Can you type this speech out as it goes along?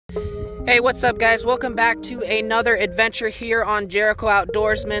Hey, what's up guys? Welcome back to another adventure here on Jericho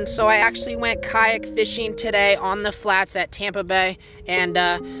Outdoorsman. So I actually went kayak fishing today on the flats at Tampa Bay, and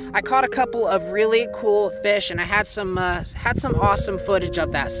I caught a couple of really cool fish, and I had some awesome footage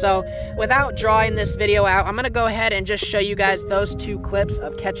of that. So without drawing this video out, I'm gonna go ahead and just show you guys those two clips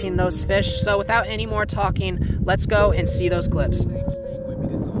of catching those fish. So without any more talking, let's go and see those clips.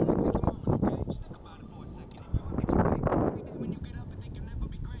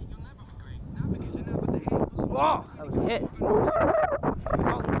 Oh, that was a hit. Oh,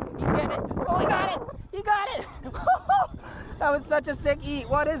 he's getting it. Oh, he got it. He got it. That was such a sick eat.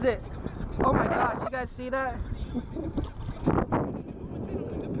 What is it? Oh my gosh, you guys see that?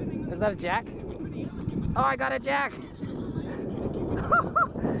 Is that a jack? Oh, I got a jack.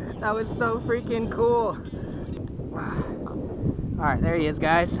 That was so freaking cool. All right, there he is,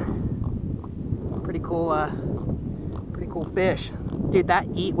 guys. Pretty cool fish. Dude, that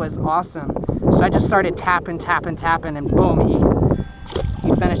eat was awesome. So I just started tapping, and boom,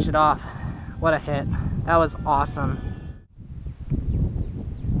 he finished it off. What a hit. That was awesome.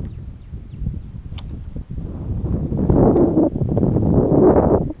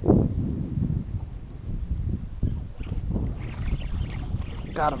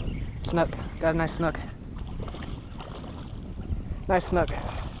 Got him. Snook. Got a nice snook. Nice snook.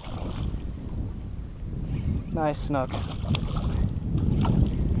 Nice snook.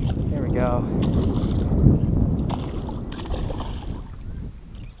 There we go.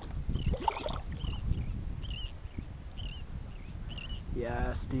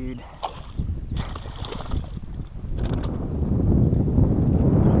 Yes, dude.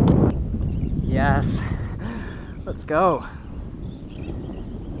 Yes. Let's go.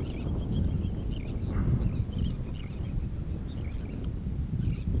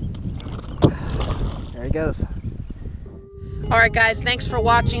 There he goes. Alright guys, thanks for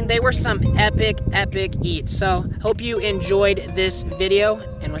watching. They were some epic eats. So hope you enjoyed this video.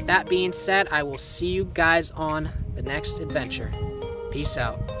 And with that being said, I will see you guys on the next adventure. Peace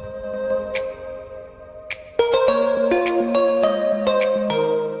out.